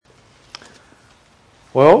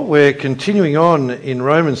Well, we're continuing on in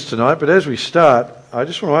Romans tonight, but as we start, I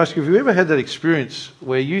just want to ask you, have you ever had that experience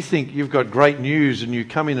where you think you've got great news and you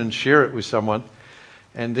come in and share it with someone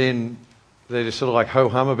and then they're just sort of like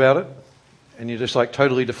ho-hum about it and you're just like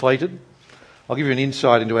totally deflated? I'll give you an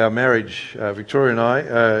insight into our marriage, Victoria and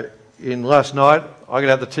I. In last night, I got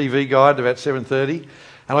out the TV guide at about 7:30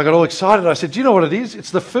 and I got all excited. I said, do you know what it is?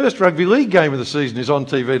 It's the first rugby league game of the season is on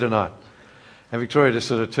TV tonight. And Victoria just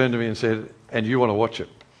sort of turned to me and said, and you want to watch it?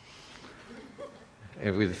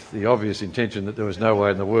 And with the obvious intention that there was no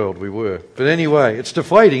way in the world we were. But anyway, it's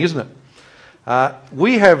deflating, isn't it?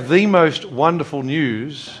 We have the most wonderful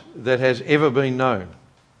news that has ever been known,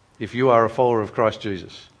 if you are a follower of Christ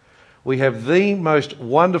Jesus. We have the most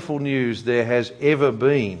wonderful news there has ever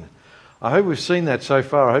been. I hope we've seen that so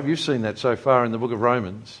far. I hope you've seen that so far in the book of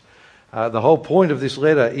Romans. The whole point of this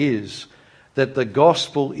letter is that the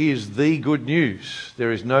gospel is the good news.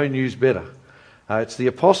 There is no news better. It's the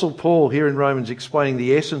Apostle Paul here in Romans explaining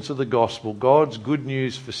the essence of the gospel, God's good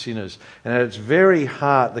news for sinners. And at its very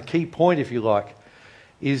heart, the key point, if you like,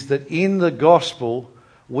 is that in the gospel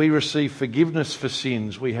we receive forgiveness for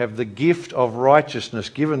sins. We have the gift of righteousness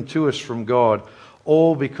given to us from God,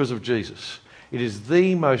 all because of Jesus. It is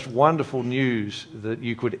the most wonderful news that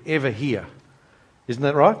you could ever hear. Isn't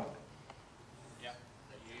that right?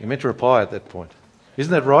 You meant to reply at that point.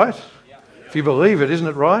 Isn't that right? If you believe it, isn't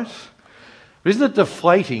it right? But isn't it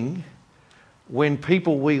deflating when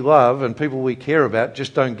people we love and people we care about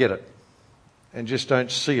just don't get it and just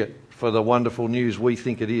don't see it for the wonderful news we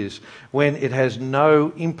think it is, when it has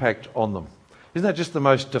no impact on them? Isn't that just the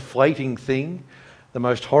most deflating thing, the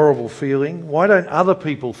most horrible feeling? Why don't other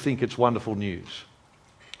people think it's wonderful news?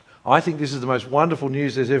 I think this is the most wonderful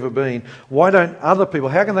news there's ever been. Why don't other people,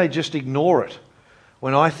 how can they just ignore it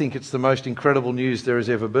when I think it's the most incredible news there has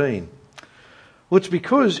ever been? Well, it's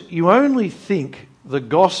because you only think the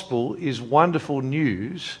gospel is wonderful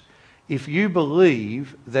news if you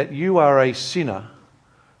believe that you are a sinner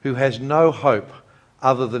who has no hope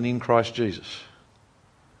other than in Christ Jesus.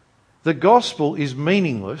 The gospel is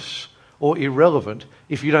meaningless or irrelevant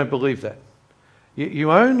if you don't believe that.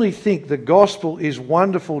 You only think the gospel is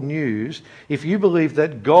wonderful news if you believe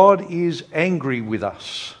that God is angry with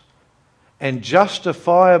us, and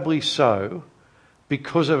justifiably so,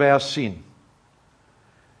 because of our sin.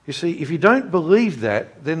 You see, if you don't believe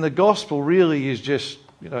that, then the gospel really is just,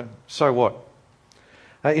 so what?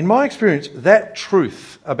 In my experience, that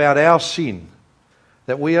truth about our sin,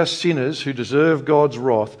 that we are sinners who deserve God's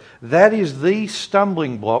wrath, that is the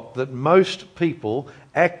stumbling block that most people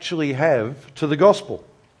actually have to the gospel.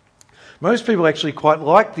 Most people actually quite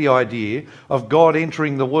like the idea of God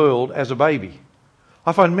entering the world as a baby.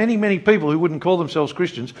 I find many, many people who wouldn't call themselves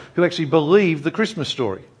Christians who actually believe the Christmas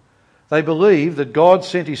story. They believe that God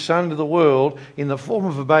sent his son to the world in the form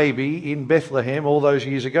of a baby in Bethlehem all those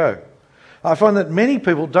years ago. I find that many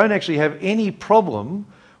people don't actually have any problem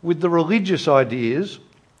with the religious ideas,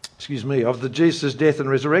 of the Jesus' death and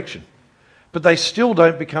resurrection. But they still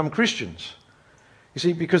don't become Christians. You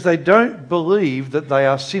see, because they don't believe that they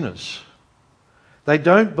are sinners. They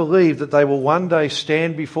don't believe that they will one day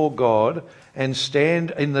stand before God and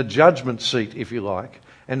stand in the judgment seat, if you like,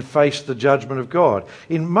 and face the judgment of God.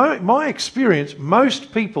 In my experience,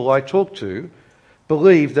 most people I talk to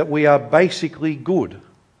believe that we are basically good.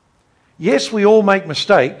 Yes, we all make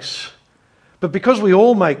mistakes, but because we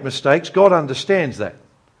all make mistakes, God understands that.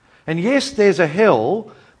 And yes, there's a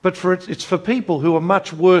hell, but it's for people who are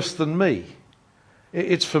much worse than me.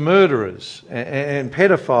 It's for murderers and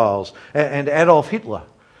pedophiles and Adolf Hitler,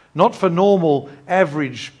 not for normal,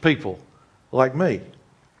 average people like me.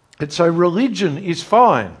 And so religion is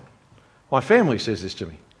fine. My family says this to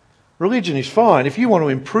me. Religion is fine if you want to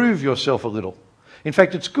improve yourself a little. In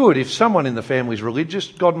fact, it's good if someone in the family is religious.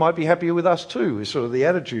 God might be happier with us too, is sort of the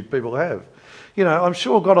attitude people have. I'm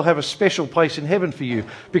sure God will have a special place in heaven for you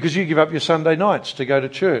because you give up your Sunday nights to go to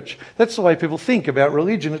church. That's the way people think about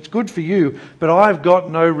religion. It's good for you, but I've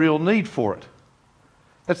got no real need for it.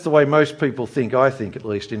 That's the way most people think, I think at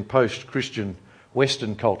least, in post-Christian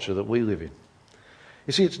Western culture that we live in.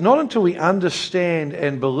 You see, it's not until we understand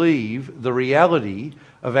and believe the reality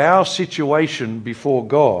of our situation before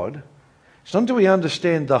God, it's not until we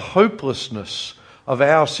understand the hopelessness of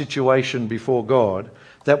our situation before God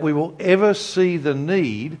that we will ever see the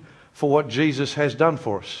need for what Jesus has done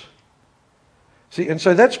for us. See, and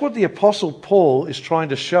so that's what the Apostle Paul is trying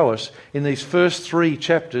to show us in these first 3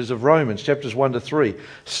 chapters of Romans, chapters 1 to 3.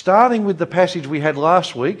 Starting with the passage we had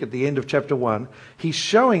last week at the end of chapter 1, he's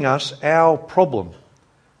showing us our problem.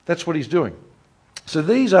 That's what he's doing. So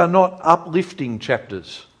these are not uplifting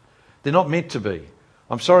chapters. They're not meant to be.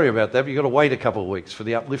 I'm sorry about that, but you've got to wait a couple of weeks for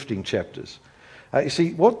the uplifting chapters. You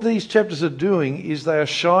see, what these chapters are doing is they are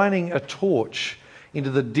shining a torch into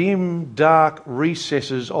the dim, dark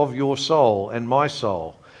recesses of your soul and my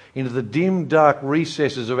soul, into the dim, dark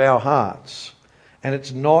recesses of our hearts. And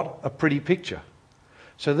it's not a pretty picture.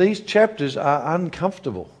 So these chapters are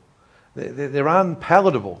uncomfortable. They're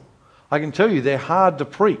unpalatable. I can tell you they're hard to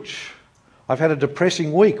preach. I've had a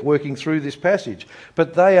depressing week working through this passage.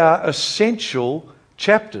 But they are essential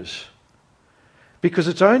chapters. Because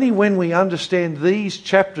it's only when we understand these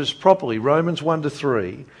chapters properly, Romans 1 to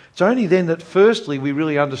 3, it's only then that firstly we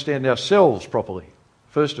really understand ourselves properly,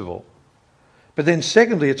 first of all. But then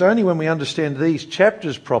secondly, it's only when we understand these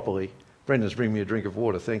chapters properly. Brendan's bringing me a drink of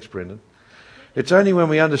water. Thanks, Brendan. It's only when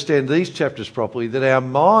we understand these chapters properly that our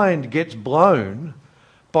mind gets blown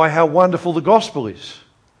by how wonderful the gospel is.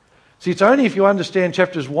 See, it's only if you understand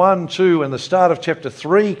chapters 1, 2 and the start of chapter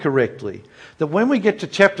 3 correctly that when we get to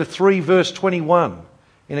chapter 3 verse 21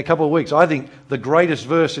 in a couple of weeks, I think the greatest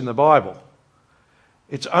verse in the Bible,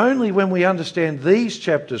 it's only when we understand these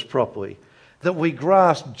chapters properly that we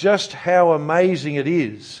grasp just how amazing it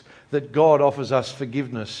is that God offers us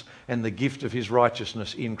forgiveness and the gift of his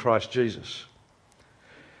righteousness in Christ Jesus.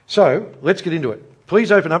 So, let's get into it.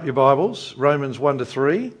 Please open up your Bibles, Romans 1 to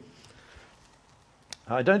 3.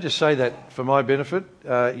 I don't just say that for my benefit.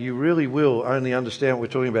 You really will only understand what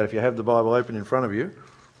we're talking about if you have the Bible open in front of you.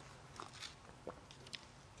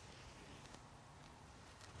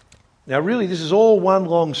 Now, really, this is all one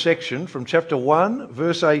long section from chapter 1,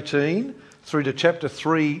 verse 18, through to chapter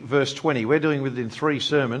 3, verse 20. We're dealing with it in 3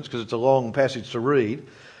 sermons because it's a long passage to read.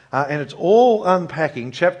 And it's all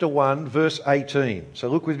unpacking chapter 1, verse 18. So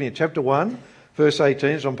look with me at chapter 1, verse 18.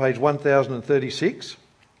 It's on page 1036. It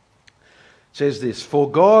says this,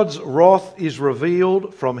 "For God's wrath is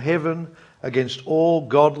revealed from heaven against all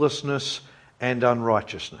godlessness and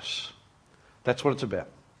unrighteousness." That's what it's about.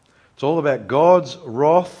 It's all about God's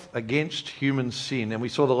wrath against human sin. And we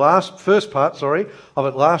saw the first part of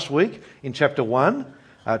it last week in chapter 1.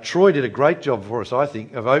 Troy did a great job for us, I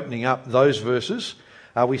think, of opening up those verses.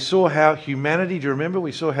 We saw how humanity, do you remember?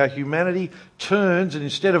 We saw how humanity turns, and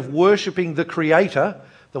instead of worshipping the Creator,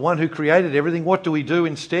 the one who created everything, what do we do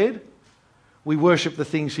instead? We worship the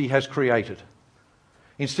things he has created.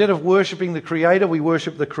 Instead of worshipping the Creator, we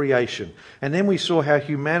worship the creation. And then we saw how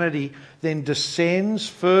humanity then descends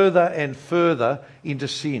further and further into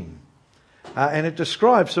sin. And it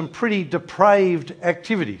describes some pretty depraved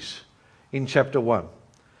activities in chapter 1.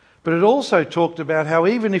 But it also talked about how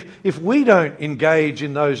even if we don't engage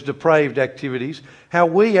in those depraved activities, how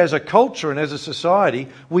we as a culture and as a society,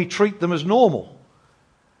 we treat them as normal,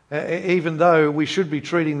 even though we should be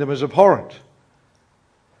treating them as abhorrent.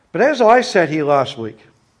 But as I sat here last week,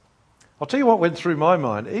 I'll tell you what went through my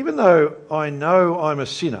mind. Even though I know I'm a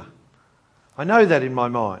sinner, I know that in my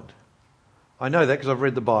mind. I know that because I've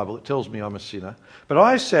read the Bible. It tells me I'm a sinner. But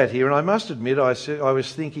I sat here and I must admit I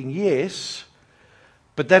was thinking, yes,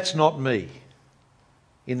 but that's not me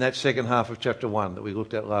in that second half of chapter 1 that we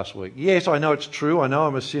looked at last week. Yes, I know it's true. I know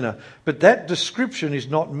I'm a sinner. But that description is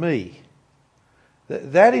not me.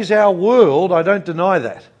 That is our world. I don't deny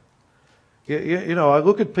that. You know, I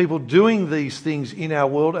look at people doing these things in our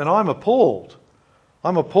world and I'm appalled.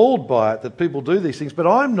 I'm appalled by it that people do these things, but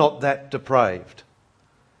I'm not that depraved.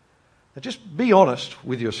 Now just be honest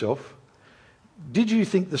with yourself. Did you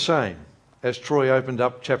think the same as Troy opened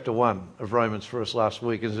up chapter 1 of Romans for us last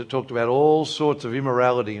week, as it talked about all sorts of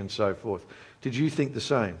immorality and so forth? Did you think the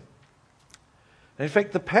same? And in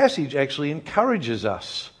fact, the passage actually encourages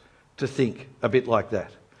us to think a bit like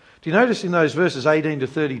that. Do you notice in those verses 18 to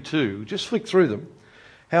 32, just flick through them,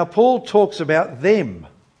 how Paul talks about them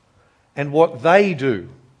and what they do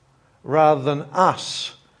rather than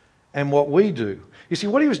us and what we do? You see,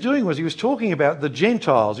 what he was doing was he was talking about the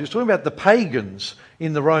Gentiles. He was talking about the pagans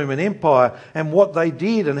in the Roman Empire and what they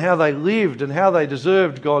did and how they lived and how they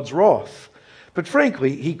deserved God's wrath. But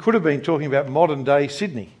frankly, he could have been talking about modern day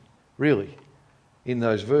Sydney, really, in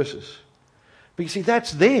those verses. But you see,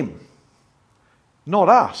 that's them, not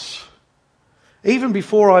us. Even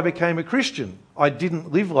before I became a Christian, I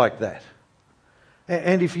didn't live like that.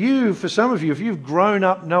 And if you, for some of you, if you've grown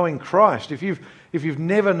up knowing Christ, if you've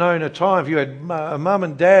never known a time, if you had a mum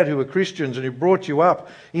and dad who were Christians and who brought you up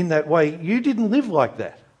in that way, you didn't live like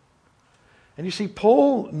that. And you see,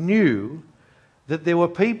 Paul knew that there were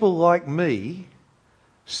people like me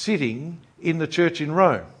sitting in the church in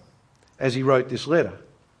Rome as he wrote this letter.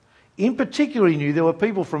 In particular, he knew there were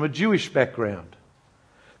people from a Jewish background,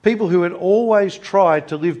 people who had always tried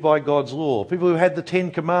to live by God's law, people who had the 10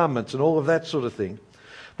 Commandments and all of that sort of thing,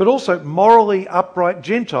 but also morally upright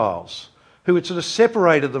Gentiles who who had sort of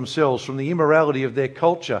separated themselves from the immorality of their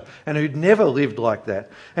culture and who'd never lived like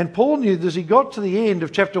that. And Paul knew that as he got to the end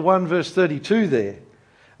of chapter 1, verse 32 there,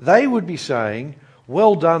 they would be saying,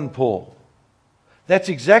 "Well done, Paul." That's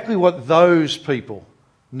exactly what those people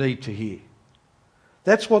need to hear.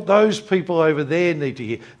 That's what those people over there need to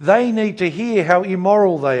hear. They need to hear how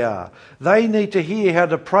immoral they are. They need to hear how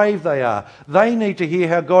depraved they are. They need to hear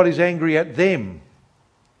how God is angry at them.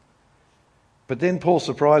 But then Paul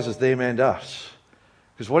surprises them and us.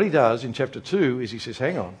 Because what he does in chapter 2 is he says,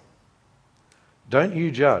 hang on, don't you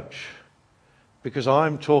judge, because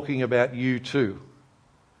I'm talking about you too.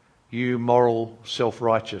 You moral,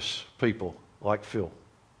 self-righteous people like Phil.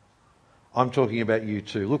 I'm talking about you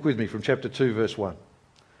too. Look with me from chapter 2, verse 1.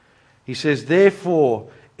 He says, "Therefore,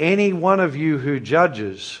 any one of you who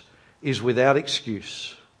judges is without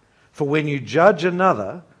excuse. For when you judge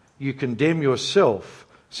another, you condemn yourself,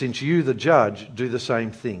 since you, the judge, do the same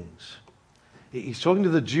things." He's talking to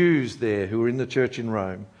the Jews there who were in the church in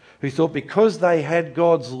Rome, who thought because they had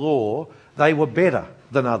God's law, they were better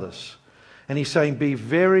than others. And he's saying, be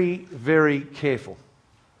very, very careful.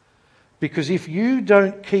 Because if you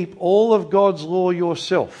don't keep all of God's law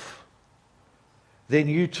yourself, then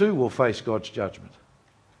you too will face God's judgment.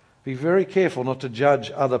 Be very careful not to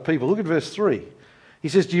judge other people. Look at verse 3. He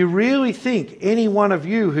says, "Do you really think any one of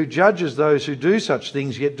you who judges those who do such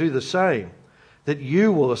things yet do the same, that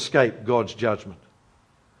you will escape God's judgment?"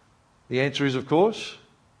 The answer is, of course,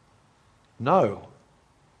 no.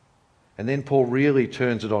 And then Paul really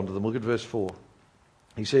turns it on to them. Look at verse 4.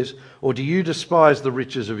 He says, "Or do you despise the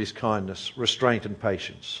riches of his kindness, restraint and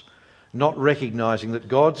patience, not recognizing that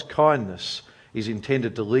God's kindness is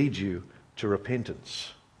intended to lead you to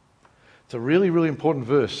repentance?" It's a really, really important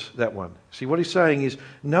verse, that one. See, what he's saying is,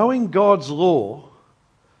 knowing God's law,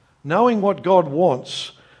 knowing what God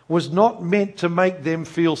wants, was not meant to make them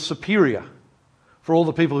feel superior for all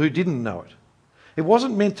the people who didn't know it. It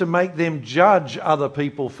wasn't meant to make them judge other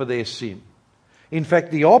people for their sin. In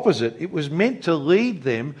fact, the opposite. It was meant to lead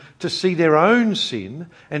them to see their own sin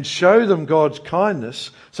and show them God's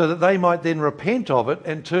kindness so that they might then repent of it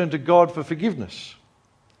and turn to God for forgiveness.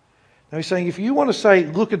 Now he's saying, if you want to say,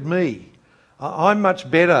 look at me, I'm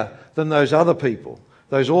much better than those other people,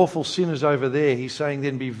 those awful sinners over there, he's saying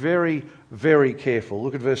then be very, very careful.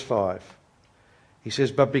 Look at verse 5. He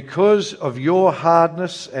says, "But because of your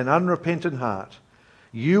hardness and unrepentant heart,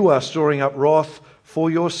 you are storing up wrath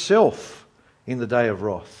for yourself in the day of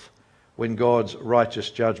wrath, when God's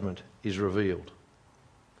righteous judgment is revealed."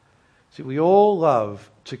 See, we all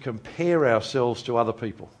love to compare ourselves to other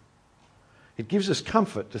people. It gives us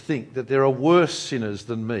comfort to think that there are worse sinners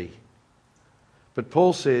than me. But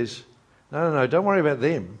Paul says, no, don't worry about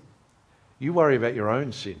them. You worry about your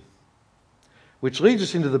own sin. Which leads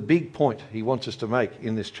us into the big point he wants us to make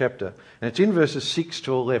in this chapter. And it's in verses 6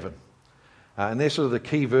 to 11. And they're sort of the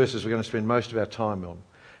key verses we're going to spend most of our time on.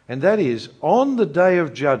 And that is, on the day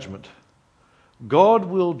of judgment, God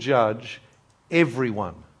will judge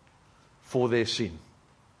everyone for their sin.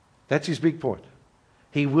 That's his big point.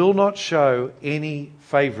 He will not show any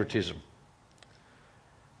favouritism.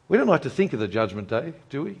 We don't like to think of the judgment day,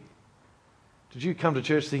 do we? Did you come to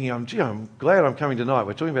church thinking, I'm glad I'm coming tonight.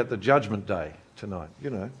 We're talking about the judgment day tonight, you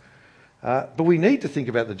know. But we need to think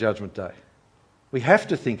about the judgment day. We have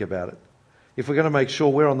to think about it if we're going to make sure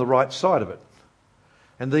we're on the right side of it.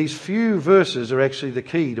 And these few verses are actually the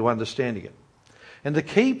key to understanding it. And the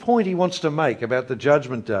key point he wants to make about the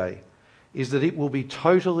judgment day is that it will be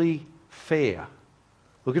totally fair.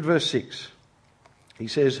 Look at verse 6. He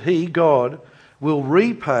says, "He, God, will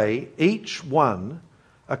repay each one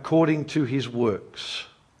according to his works."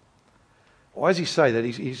 Why does he say that?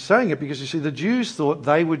 He's saying it because, you see, the Jews thought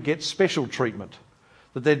they would get special treatment.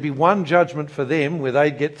 That there'd be one judgment for them where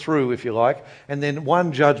they'd get through, if you like, and then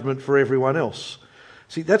one judgment for everyone else.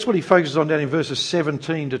 See, that's what he focuses on down in verses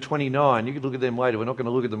 17 to 29. You can look at them later. We're not going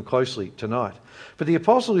to look at them closely tonight. But the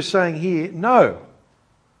apostle is saying here, no,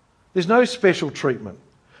 there's no special treatment.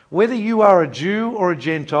 Whether you are a Jew or a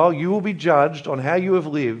Gentile, you will be judged on how you have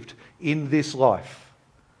lived in this life.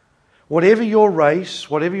 Whatever your race,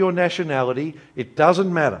 whatever your nationality, it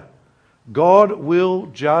doesn't matter. God will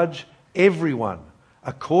judge everyone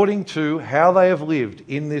according to how they have lived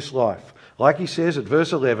in this life. Like he says at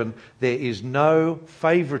verse 11, there is no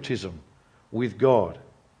favouritism with God.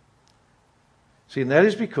 See, and that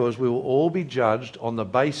is because we will all be judged on the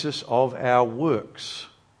basis of our works.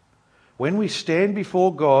 When we stand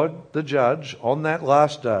before God, the judge, on that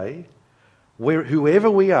last day, whoever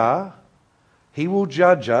we are, he will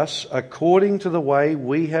judge us according to the way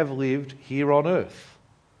we have lived here on earth.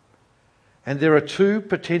 And there are two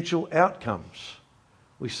potential outcomes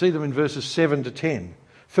We see them in verses 7 to 10.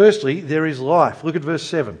 Firstly, there is life. Look at verse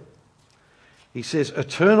 7. He says,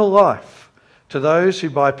 eternal life to those who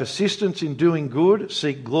by persistence in doing good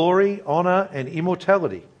seek glory, honour and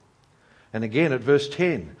immortality. And again at verse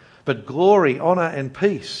 10, but glory, honour and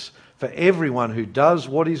peace for everyone who does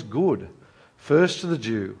what is good, first to the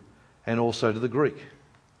Jew and also to the Greek.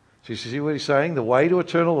 So you see what he's saying? The way to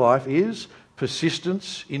eternal life is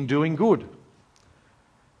persistence in doing good.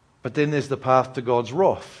 But then there's the path to God's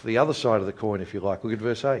wrath, the other side of the coin, if you like. Look at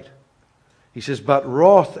verse 8. He says, but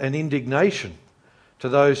wrath and indignation to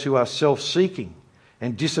those who are self-seeking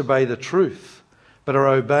and disobey the truth, but are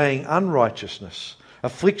obeying unrighteousness,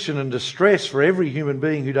 affliction and distress for every human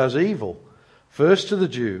being who does evil, first to the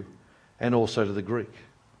Jew and also to the Greek.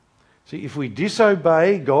 See, if we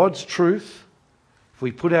disobey God's truth, if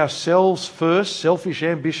we put ourselves first, selfish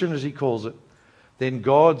ambition as he calls it, then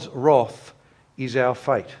God's wrath is our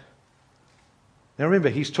fate. Now remember,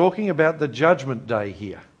 he's talking about the judgment day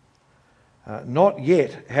here. Not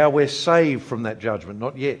yet how we're saved from that judgment,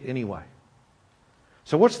 not yet anyway.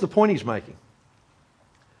 So what's the point he's making?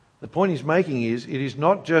 The point he's making is it is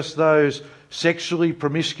not just those sexually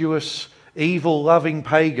promiscuous, evil-loving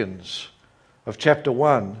pagans of chapter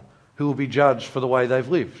 1 who will be judged for the way they've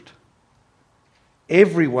lived.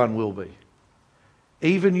 Everyone will be.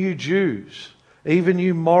 Even you Jews, even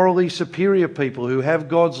you morally superior people who have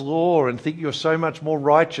God's law and think you're so much more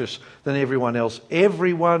righteous than everyone else,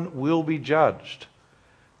 everyone will be judged.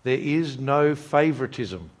 There is no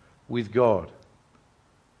favouritism with God.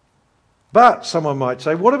 But someone might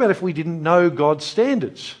say, what about if we didn't know God's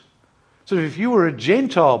standards? So if you were a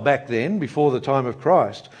Gentile back then, before the time of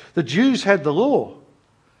Christ, the Jews had the law.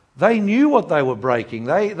 They knew what they were breaking.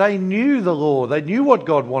 They knew the law. They knew what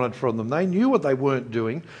God wanted from them. They knew what they weren't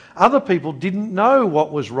doing. Other people didn't know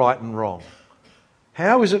what was right and wrong.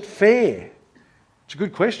 How is it fair? It's a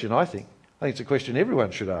good question, I think. I think it's a question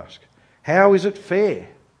everyone should ask. How is it fair?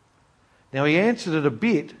 Now, he answered it a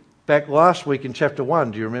bit back last week in chapter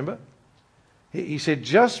 1. Do you remember? He said,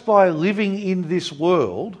 just by living in this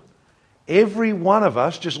world, every one of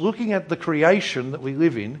us, just looking at the creation that we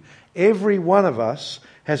live in, every one of us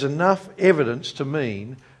has enough evidence to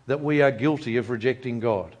mean that we are guilty of rejecting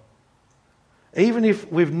God. Even if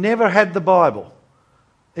we've never had the Bible,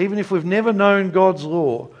 even if we've never known God's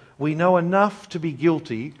law, we know enough to be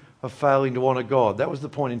guilty of failing to honour God. That was the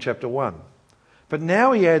point in chapter 1. But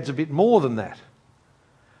now he adds a bit more than that.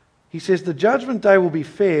 He says the judgment day will be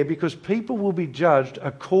fair because people will be judged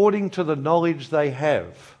according to the knowledge they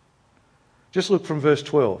have. Just look from verse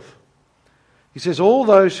 12. He says, all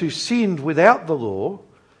those who sinned without the law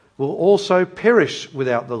will also perish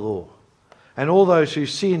without the law. And all those who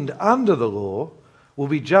sinned under the law will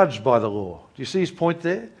be judged by the law. Do you see his point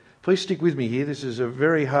there? Please stick with me here. This is a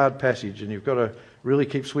very hard passage and you've got to really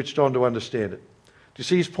keep switched on to understand it. Do you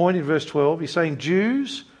see his point in verse 12? He's saying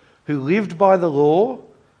Jews who lived by the law,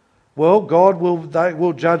 well, God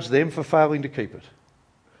will judge them for failing to keep it.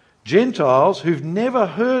 Gentiles who've never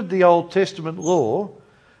heard the Old Testament law,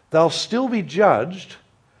 they'll still be judged,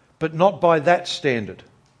 but not by that standard.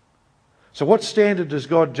 So what standard does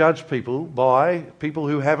God judge people by? People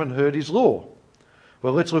who haven't heard his law.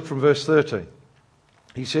 Well, let's look from verse 13.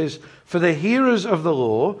 He says, for the hearers of the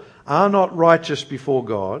law are not righteous before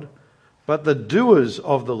God, but the doers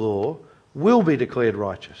of the law will be declared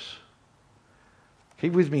righteous.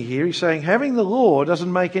 Keep with me here. He's saying having the law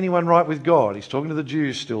doesn't make anyone right with God. He's talking to the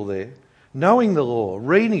Jews still there. Knowing the law,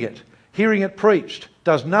 reading it, hearing it preached,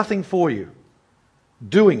 does nothing for you.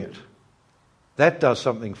 Doing it, that does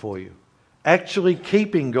something for you. Actually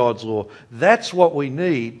keeping God's law, that's what we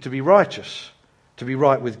need to be righteous, to be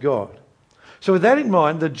right with God. So with that in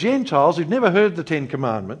mind, the Gentiles who've never heard the Ten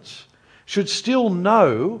Commandments should still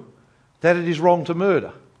know that it is wrong to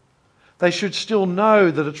murder. They should still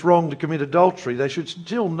know that it's wrong to commit adultery. They should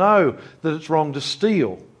still know that it's wrong to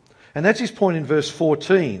steal. And that's his point in verse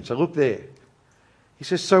 14. So look there. He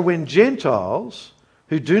says, so when Gentiles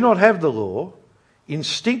who do not have the law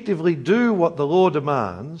instinctively do what the law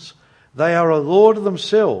demands, they are a law to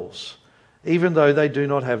themselves, even though they do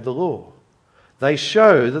not have the law. They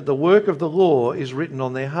show that the work of the law is written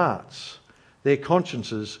on their hearts. Their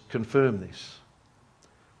consciences confirm this.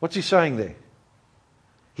 What's he saying there?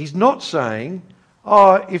 He's not saying,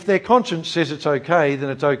 if their conscience says it's okay, then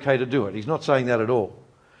it's okay to do it. He's not saying that at all.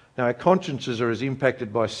 Now, our consciences are as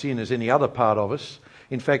impacted by sin as any other part of us.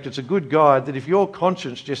 In fact, it's a good guide that if your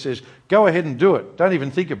conscience just says, go ahead and do it, don't even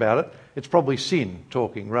think about it, it's probably sin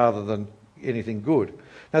talking rather than anything good.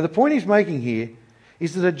 Now, the point he's making here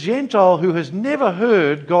is that a Gentile who has never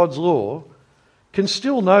heard God's law can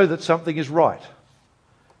still know that something is right.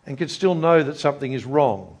 and can still know that something is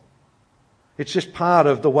wrong. It's just part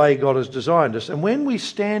of the way God has designed us. And when we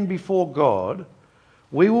stand before God,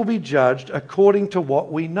 we will be judged according to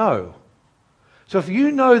what we know. So if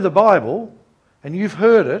you know the Bible and you've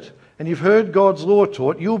heard it and you've heard God's law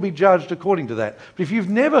taught, you'll be judged according to that. But if you've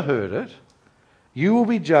never heard it, you will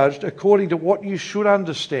be judged according to what you should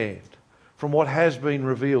understand from what has been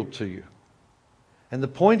revealed to you. And the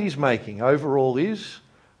point he's making overall is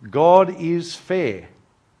God is fair.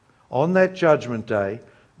 On that judgment day,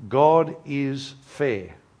 God is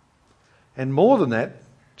fair. And more than that,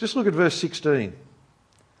 just look at verse 16.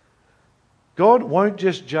 God won't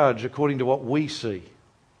just judge according to what we see.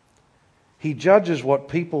 He judges what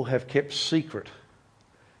people have kept secret.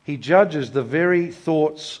 He judges the very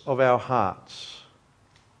thoughts of our hearts.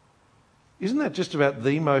 Isn't that just about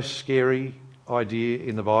the most scary idea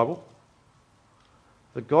in the Bible?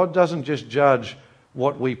 That God doesn't just judge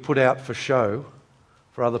what we put out for show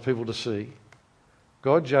for other people to see.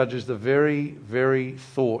 God judges the very, very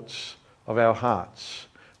thoughts of our hearts.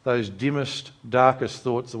 Those dimmest, darkest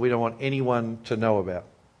thoughts that we don't want anyone to know about.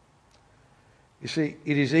 You see,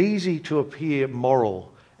 it is easy to appear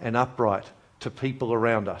moral and upright to people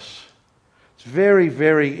around us. It's very,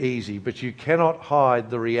 very easy, but you cannot hide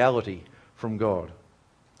the reality from God.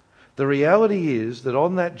 The reality is that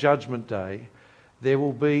on that judgment day, there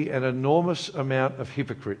will be an enormous amount of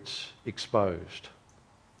hypocrites exposed.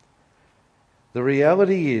 The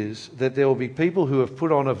reality is that there will be people who have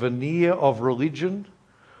put on a veneer of religion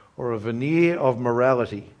or a veneer of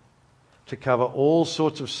morality to cover all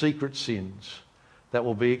sorts of secret sins that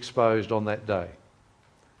will be exposed on that day.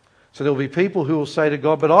 So there will be people who will say to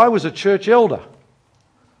God, "But I was a church elder."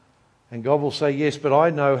 And God will say, "Yes, but I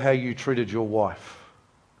know how you treated your wife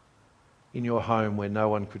in your home where no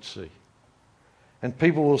one could see." And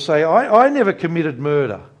people will say, I never committed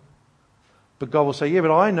murder. But God will say, "Yeah,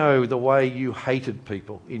 but I know the way you hated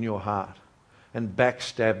people in your heart and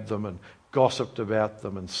backstabbed them and gossiped about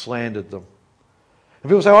them and slandered them."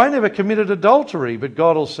 And people say, "I never committed adultery." But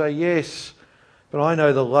God will say, "Yes, but I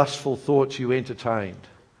know the lustful thoughts you entertained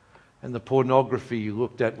and the pornography you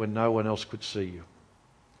looked at when no one else could see you."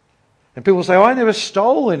 And people will say, "I never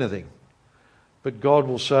stole anything." But God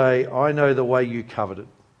will say, "I know the way you coveted.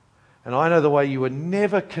 And I know the way you were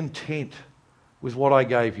never content with what I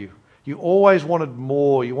gave you. You always wanted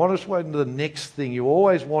more. You wanted to go into the next thing. You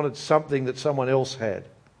always wanted something that someone else had."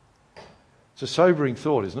 It's a sobering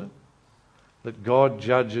thought, isn't it? That God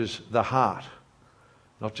judges the heart,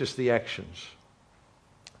 not just the actions.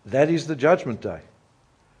 That is the judgment day.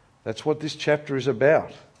 That's what this chapter is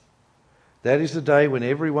about. That is the day when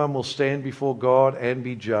everyone will stand before God and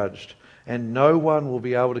be judged. And no one will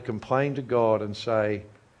be able to complain to God and say,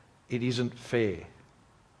 "It isn't fair."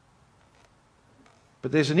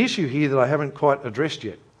 But there's an issue here that I haven't quite addressed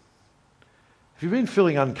yet. Have you been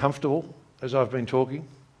feeling uncomfortable as I've been talking?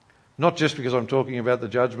 Not just because I'm talking about the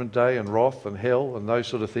judgment day and wrath and hell and those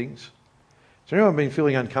sort of things. Has anyone been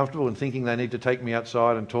feeling uncomfortable and thinking they need to take me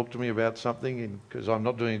outside and talk to me about something because I'm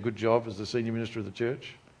not doing a good job as the senior minister of the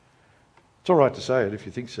church? It's all right to say it if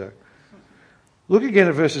you think so. Look again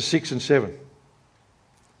at verses 6 and 7.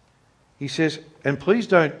 He says, and please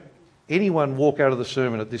don't anyone walk out of the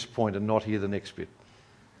sermon at this point and not hear the next bit.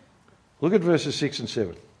 Look at verses 6 and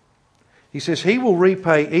 7. He says, "He will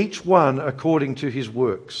repay each one according to his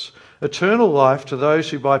works. Eternal life to those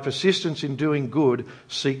who by persistence in doing good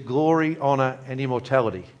seek glory, honour and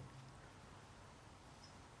immortality."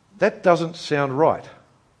 That doesn't sound right,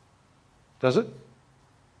 does it?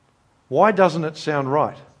 Why doesn't it sound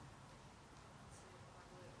right?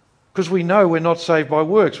 Because we know we're not saved by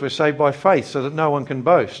works, we're saved by faith so that no one can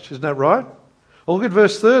boast. Isn't that right? Well, look at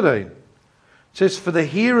verse 13. It says, "For the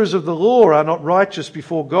hearers of the law are not righteous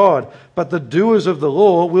before God, but the doers of the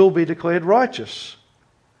law will be declared righteous."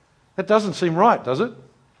 That doesn't seem right, does it?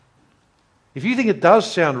 If you think it does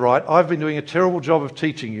sound right, I've been doing a terrible job of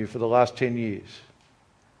teaching you for the last 10 years.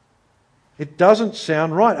 It doesn't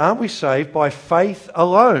sound right. Aren't we saved by faith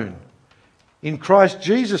alone? In Christ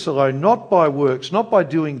Jesus alone, not by works, not by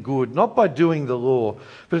doing good, not by doing the law.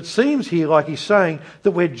 But it seems here like he's saying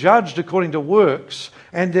that we're judged according to works,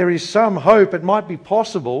 and there is some hope it might be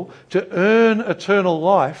possible to earn eternal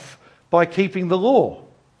life by keeping the law.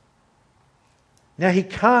 Now he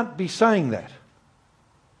can't be saying that.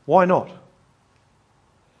 Why not?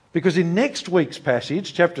 Because in next week's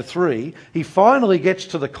passage, chapter 3, he finally gets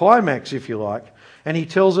to the climax, if you like, and he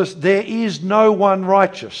tells us there is no one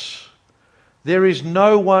righteous. There is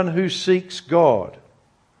no one who seeks God.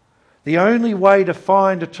 The only way to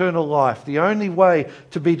find eternal life, the only way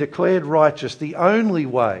to be declared righteous, the only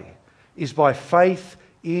way is by faith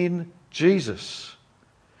in Jesus.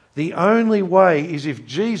 The only way is if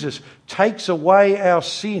Jesus takes away our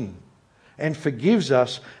sin and forgives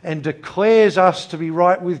us and declares us to be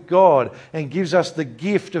right with God and gives us the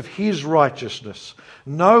gift of His righteousness.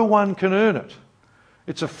 No one can earn it.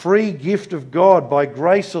 It's a free gift of God by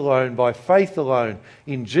grace alone, by faith alone,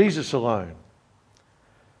 in Jesus alone.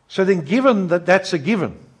 So then, given that that's a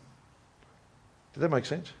given, does that make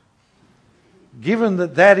sense? Given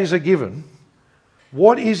that that is a given,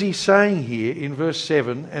 what is he saying here in verse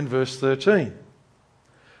 7 and verse 13?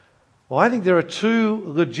 Well, I think there are two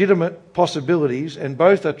legitimate possibilities, and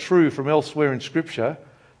both are true from elsewhere in Scripture,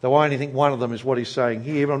 though I only think one of them is what he's saying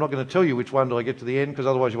here, but I'm not going to tell you which one till I get to the end, because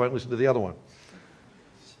otherwise you won't listen to the other one.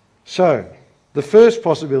 So, the first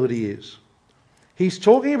possibility is, he's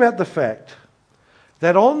talking about the fact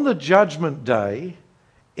that on the judgment day,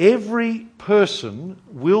 every person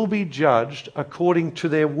will be judged according to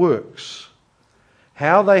their works,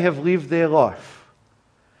 how they have lived their life.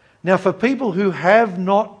 Now, for people who have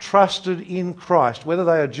not trusted in Christ, whether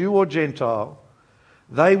they are Jew or Gentile,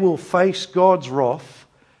 they will face God's wrath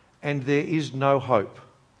and there is no hope.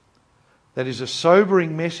 That is a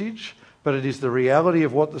sobering message, but it is the reality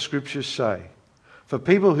of what the Scriptures say. For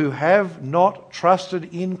people who have not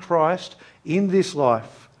trusted in Christ in this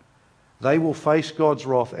life, they will face God's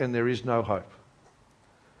wrath and there is no hope.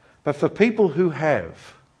 But for people who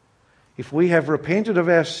have, if we have repented of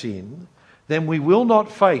our sin, then we will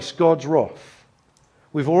not face God's wrath.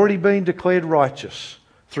 We've already been declared righteous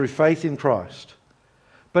through faith in Christ.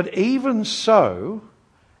 But even so,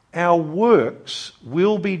 our works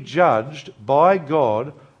will be judged by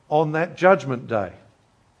God on that judgment day.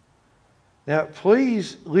 Now,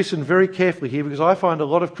 please listen very carefully here, because I find a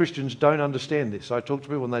lot of Christians don't understand this. I talk to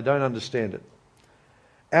people and they don't understand it.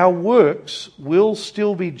 Our works will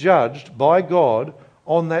still be judged by God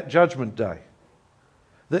on that judgment day.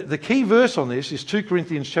 The key verse on this is 2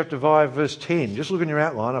 Corinthians chapter 5, verse 10. Just look in your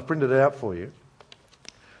outline. I've printed it out for you.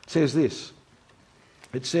 It says this.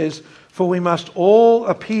 It says, "For we must all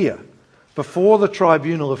appear before the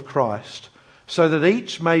tribunal of Christ, so that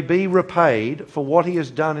each may be repaid for what he has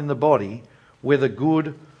done in the body, whether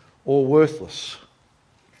good or worthless."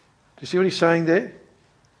 Do you see what he's saying there?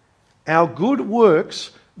 Our good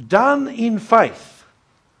works done in faith,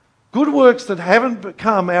 good works that haven't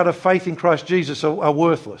come out of faith in Christ Jesus are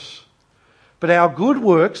worthless. But our good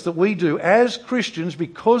works that we do as Christians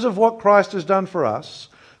because of what Christ has done for us,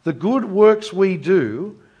 the good works we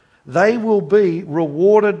do, they will be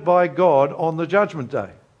rewarded by God on the judgment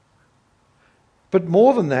day. But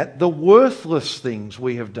more than that, the worthless things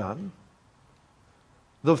we have done,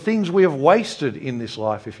 the things we have wasted in this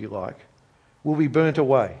life, if you like, will be burnt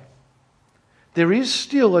away. There is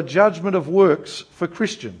still a judgment of works for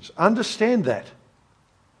Christians. Understand that.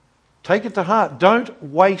 Take it to heart. Don't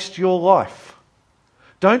waste your life.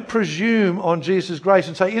 Don't presume on Jesus' grace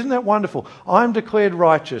and say, "Isn't that wonderful? I'm declared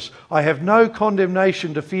righteous. I have no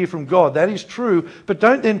condemnation to fear from God." That is true, but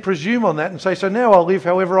don't then presume on that and say, "So now I'll live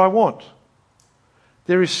however I want."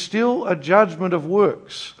 There is still a judgment of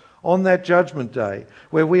works on that judgment day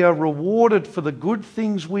where we are rewarded for the good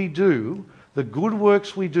things we do, the good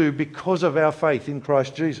works we do because of our faith in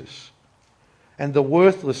Christ Jesus. And the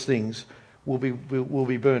worthless things will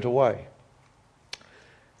be burnt away.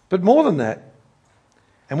 But more than that,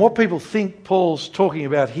 and what people think Paul's talking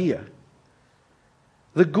about here,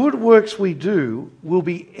 the good works we do will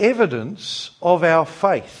be evidence of our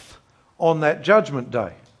faith on that judgment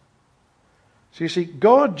day. So you see,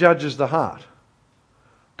 God judges the heart.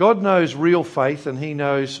 God knows real faith and He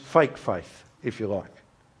knows fake faith, if you like.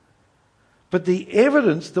 But the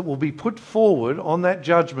evidence that will be put forward on that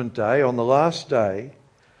judgment day, on the last day,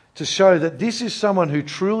 to show that this is someone who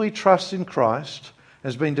truly trusts in Christ,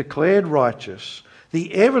 has been declared righteous,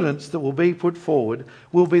 the evidence that will be put forward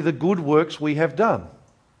will be the good works we have done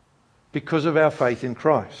because of our faith in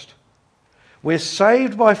Christ. We're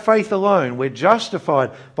saved by faith alone. We're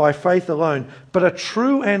justified by faith alone. But a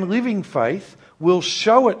true and living faith will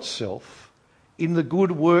show itself in the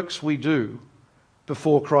good works we do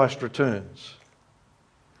before Christ returns.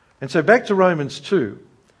 And so back to Romans 2.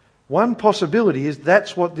 One possibility is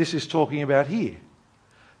that's what this is talking about here.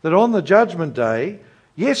 That on the judgment day,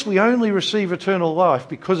 yes, we only receive eternal life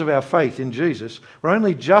because of our faith in Jesus. We're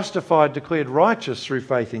only justified, declared righteous through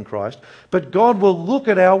faith in Christ. But God will look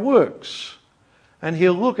at our works and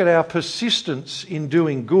He'll look at our persistence in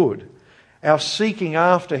doing good, our seeking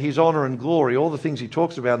after His honour and glory, all the things He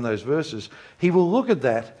talks about in those verses. He will look at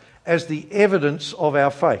that as the evidence of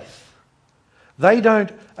our faith. They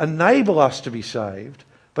don't enable us to be saved,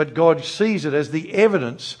 but God sees it as the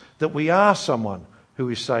evidence that we are someone who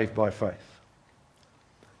is saved by faith.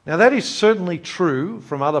 Now that is certainly true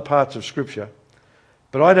from other parts of Scripture,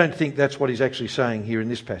 but I don't think that's what he's actually saying here in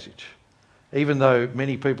this passage, even though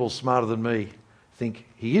many people smarter than me think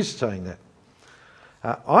he is saying that.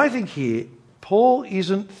 I think here Paul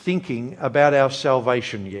isn't thinking about our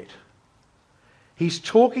salvation yet. He's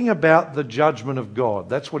talking about the judgment of God.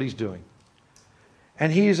 That's what he's doing.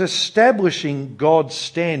 And he is establishing God's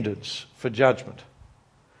standards for judgment.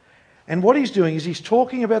 And what he's doing is he's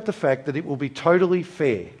talking about the fact that it will be totally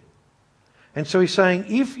fair. And so he's saying,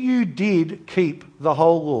 if you did keep the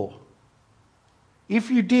whole law,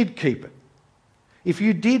 if you did keep it, if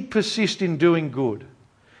you did persist in doing good,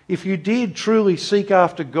 if you did truly seek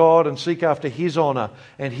after God and seek after His honour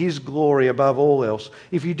and His glory above all else,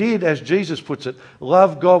 if you did, as Jesus puts it,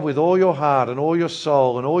 love God with all your heart and all your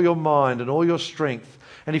soul and all your mind and all your strength,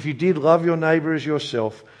 and if you did love your neighbour as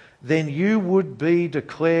yourself, then you would be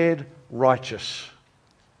declared righteous.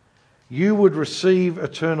 You would receive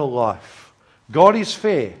eternal life. God is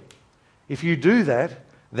fair. If you do that,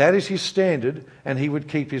 that is His standard, and He would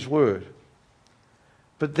keep His word.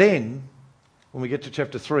 But then, when we get to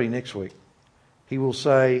chapter 3 next week, he will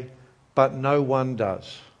say, but no one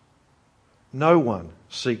does. No one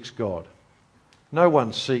seeks God. No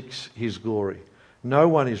one seeks His glory. No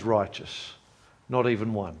one is righteous. Not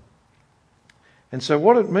even one. And so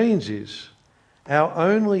what it means is, our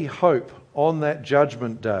only hope on that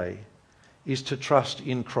judgment day is to trust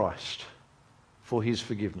in Christ for His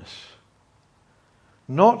forgiveness.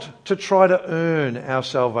 Not to try to earn our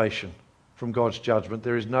salvation from God's judgment.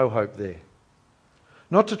 There is no hope there.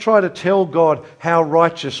 Not to try to tell God how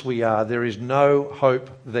righteous we are. There is no hope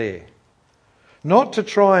there. Not to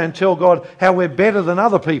try and tell God how we're better than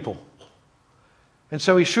other people. And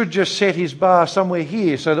so He should just set His bar somewhere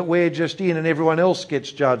here so that we're just in and everyone else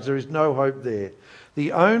gets judged. There is no hope there.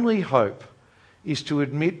 The only hope is to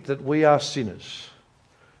admit that we are sinners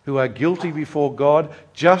who are guilty before God,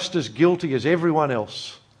 just as guilty as everyone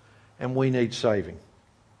else, and we need saving.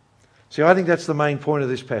 See, I think that's the main point of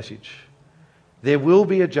this passage. There will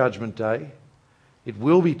be a judgment day. It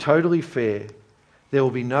will be totally fair. There will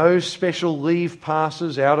be no special leave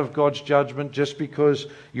passes out of God's judgment just because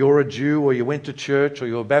you're a Jew or you went to church or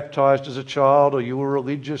you were baptised as a child or you were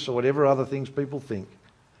religious or whatever other things people think.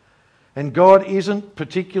 And God isn't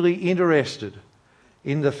particularly interested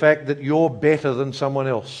in the fact that you're better than someone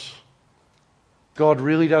else. God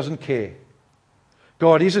really doesn't care.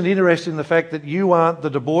 God isn't interested in the fact that you aren't the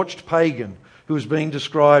debauched pagan who is being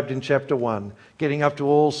described in chapter 1, getting up to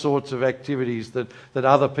all sorts of activities that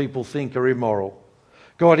other people think are immoral.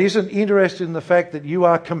 God isn't interested in the fact that you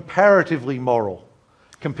are comparatively moral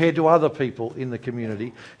compared to other people in the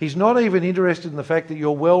community. He's not even interested in the fact that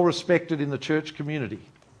you're well respected in the church community.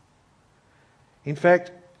 In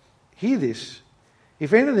fact, hear this,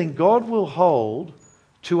 if anything, God will hold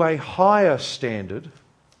to a higher standard.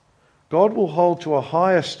 God will hold to a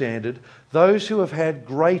higher standard those who have had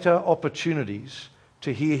greater opportunities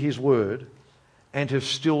to hear His word and have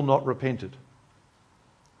still not repented.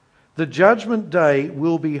 The judgment day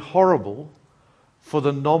will be horrible for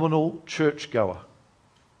the nominal churchgoer.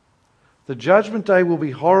 The judgment day will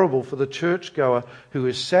be horrible for the churchgoer who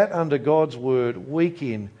has sat under God's word week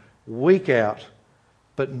in, week out,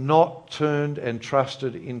 but not turned and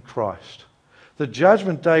trusted in Christ. The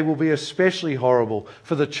judgment day will be especially horrible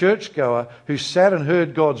for the churchgoer who sat and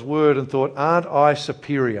heard God's word and thought, aren't I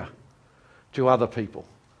superior to other people?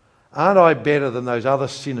 Aren't I better than those other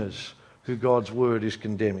sinners who God's word is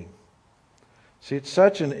condemning? See, it's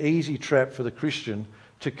such an easy trap for the Christian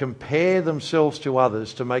to compare themselves to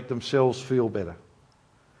others to make themselves feel better.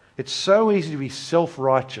 It's so easy to be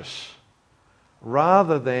self-righteous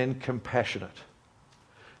rather than compassionate.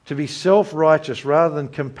 To be self-righteous rather than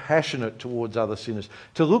compassionate towards other sinners.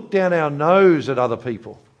 To look down our nose at other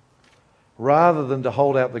people rather than to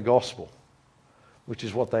hold out the gospel, which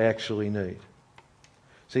is what they actually need.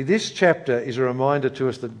 See, this chapter is a reminder to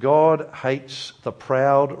us that God hates the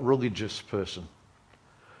proud religious person.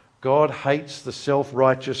 God hates the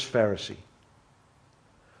self-righteous Pharisee.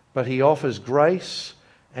 But He offers grace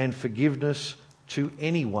and forgiveness to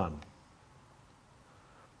anyone.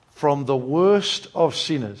 From the worst of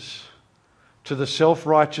sinners to the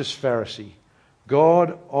self-righteous Pharisee,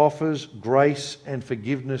 God offers grace and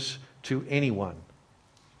forgiveness to anyone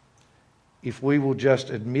if we will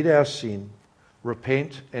just admit our sin,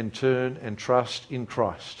 repent and turn and trust in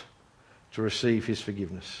Christ to receive His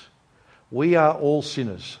forgiveness. We are all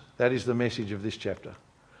sinners. That is the message of this chapter.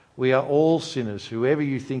 We are all sinners. Whoever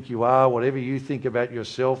you think you are, whatever you think about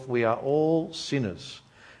yourself, we are all sinners.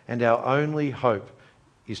 And our only hope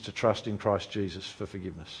is to trust in Christ Jesus for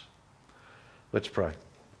forgiveness. Let's pray.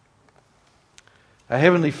 Our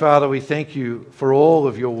Heavenly Father, we thank you for all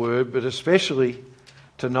of your word, but especially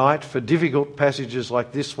tonight for difficult passages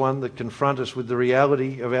like this one that confront us with the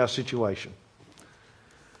reality of our situation.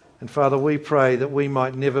 And Father, we pray that we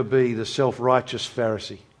might never be the self-righteous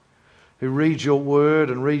Pharisee who reads your word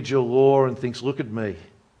and reads your law and thinks, look at me,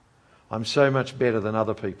 I'm so much better than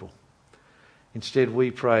other people. Instead,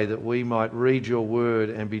 we pray that we might read your word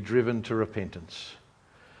and be driven to repentance.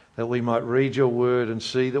 That we might read your word and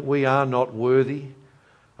see that we are not worthy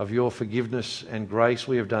of your forgiveness and grace.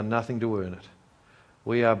 We have done nothing to earn it.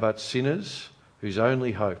 We are but sinners whose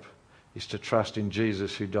only hope is to trust in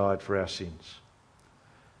Jesus who died for our sins.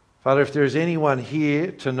 Father, if there is anyone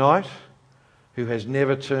here tonight who has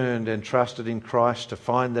never turned and trusted in Christ to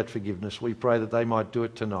find that forgiveness, we pray that they might do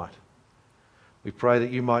it tonight. We pray that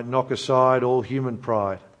you might knock aside all human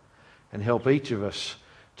pride and help each of us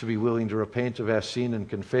to be willing to repent of our sin and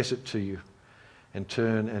confess it to you and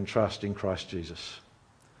turn and trust in Christ Jesus.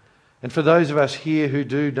 And for those of us here who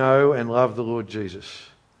do know and love the Lord Jesus,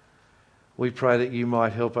 we pray that you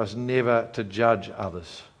might help us never to judge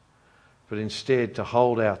others, but instead to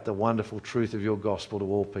hold out the wonderful truth of your gospel to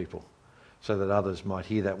all people, so that others might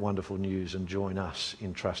hear that wonderful news and join us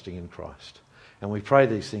in trusting in Christ. And we pray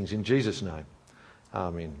these things in Jesus' name.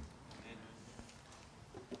 Amen.